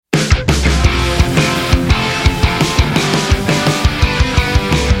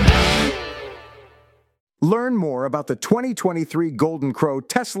Learn more about the 2023 Golden Crow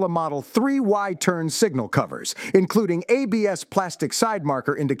Tesla Model 3 Y-turn signal covers, including ABS plastic side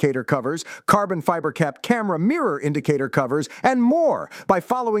marker indicator covers, carbon fiber cap camera mirror indicator covers, and more by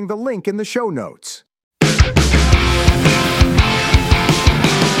following the link in the show notes.